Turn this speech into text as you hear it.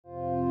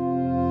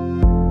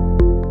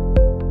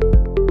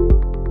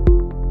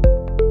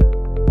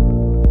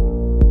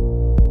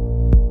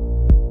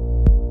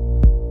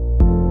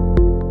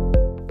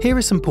Here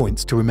are some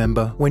points to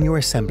remember when you're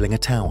assembling a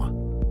tower.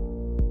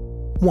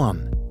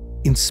 1.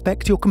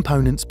 Inspect your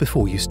components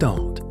before you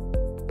start.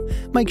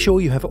 Make sure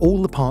you have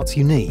all the parts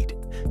you need,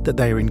 that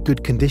they are in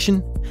good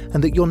condition,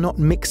 and that you're not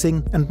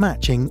mixing and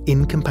matching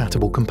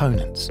incompatible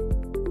components.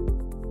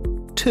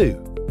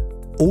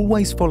 2.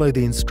 Always follow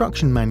the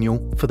instruction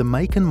manual for the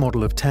make and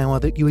model of tower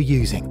that you are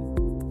using.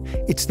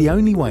 It's the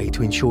only way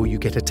to ensure you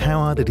get a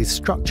tower that is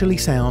structurally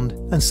sound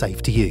and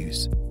safe to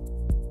use.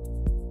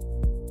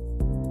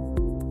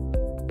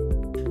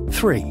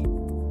 3.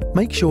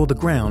 Make sure the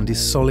ground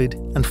is solid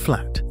and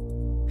flat.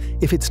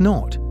 If it's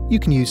not, you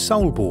can use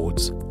sole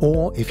boards,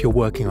 or if you're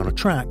working on a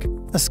track,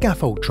 a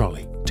scaffold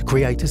trolley to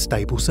create a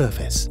stable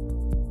surface.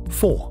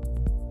 4.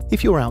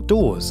 If you're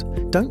outdoors,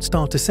 don't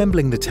start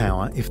assembling the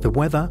tower if the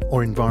weather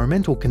or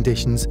environmental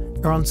conditions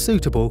are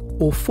unsuitable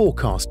or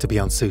forecast to be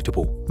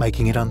unsuitable,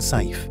 making it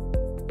unsafe.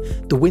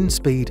 The wind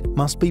speed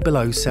must be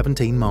below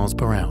 17 miles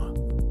per hour.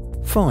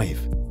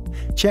 5.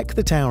 Check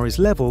the tower is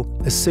level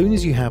as soon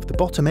as you have the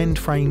bottom end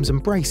frames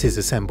and braces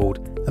assembled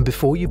and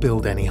before you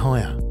build any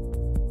higher.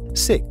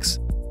 6.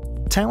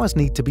 Towers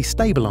need to be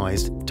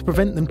stabilised to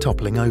prevent them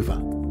toppling over.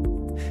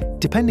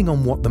 Depending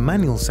on what the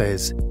manual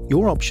says,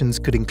 your options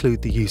could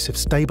include the use of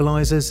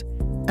stabilisers,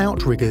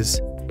 outriggers,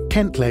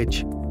 Kent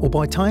ledge, or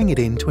by tying it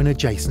into an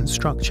adjacent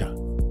structure.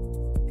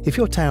 If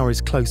your tower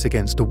is close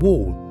against a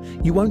wall,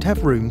 you won't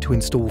have room to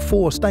install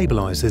 4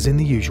 stabilisers in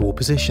the usual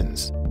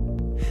positions.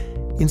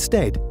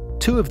 Instead,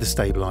 2 of the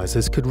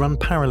stabilisers could run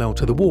parallel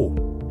to the wall.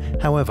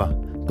 However,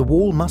 the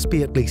wall must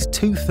be at least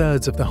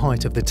 2/3 of the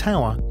height of the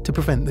tower to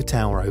prevent the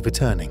tower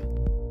overturning.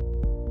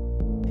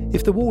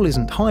 If the wall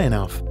isn't high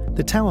enough,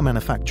 the tower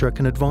manufacturer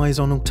can advise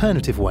on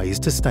alternative ways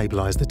to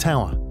stabilise the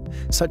tower,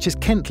 such as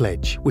Kent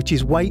ledge, which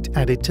is weight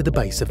added to the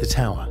base of the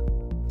tower.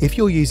 If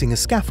you're using a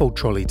scaffold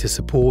trolley to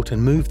support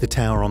and move the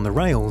tower on the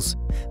rails,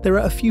 there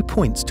are a few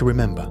points to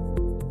remember.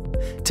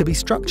 To be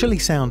structurally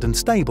sound and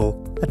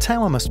stable, a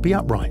tower must be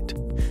upright.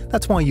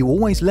 That's why you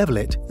always level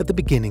it at the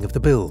beginning of the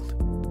build.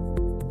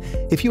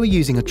 If you are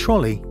using a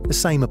trolley, the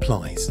same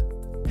applies.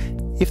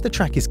 If the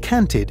track is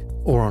canted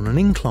or on an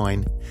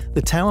incline,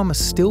 the tower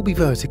must still be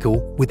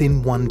vertical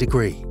within 1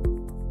 degree.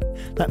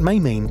 That may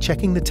mean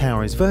checking the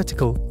tower is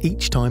vertical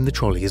each time the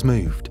trolley is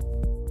moved.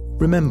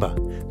 Remember,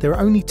 there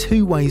are only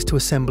 2 ways to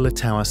assemble a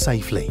tower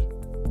safely.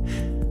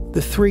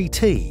 The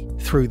 3T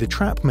through the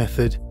trap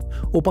method,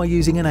 or by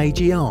using an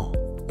AGR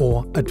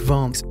or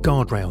advanced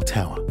guardrail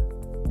tower.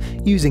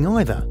 Using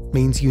either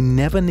means you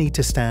never need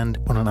to stand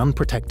on an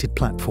unprotected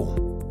platform.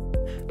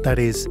 That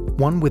is,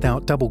 one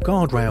without double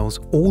guardrails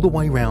all the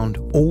way round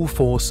all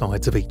 4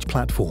 sides of each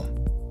platform.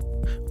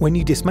 When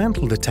you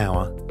dismantle the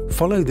tower,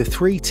 follow the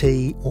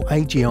 3T or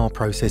AGR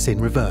process in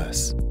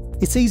reverse.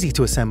 It's easy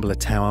to assemble a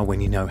tower when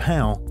you know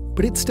how,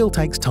 but it still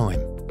takes time.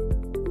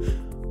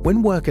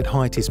 When work at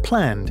height is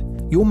planned,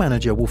 your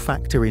manager will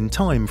factor in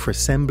time for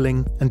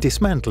assembling and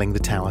dismantling the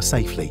tower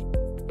safely.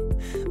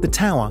 The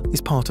tower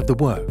is part of the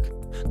work,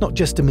 not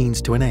just a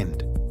means to an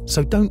end,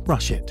 so don't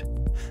rush it.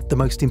 The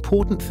most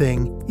important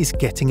thing is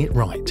getting it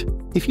right.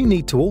 If you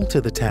need to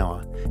alter the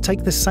tower,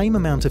 take the same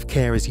amount of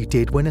care as you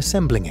did when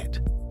assembling it.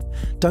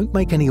 Don't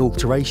make any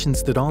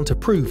alterations that aren't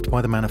approved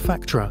by the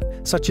manufacturer,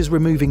 such as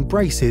removing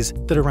braces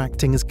that are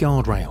acting as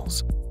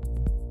guardrails.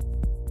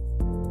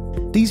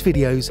 These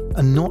videos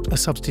are not a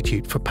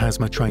substitute for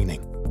PASMA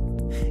training.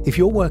 If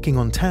you're working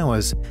on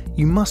towers,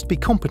 you must be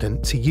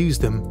competent to use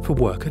them for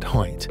work at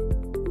height.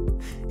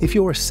 If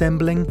you're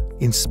assembling,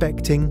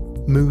 inspecting,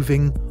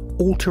 moving,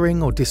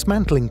 altering or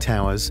dismantling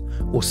towers,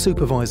 or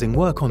supervising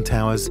work on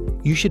towers,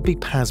 you should be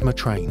PASMA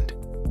trained.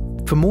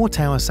 For more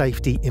tower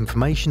safety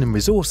information and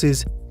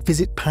resources,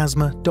 visit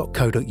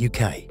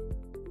pasma.co.uk.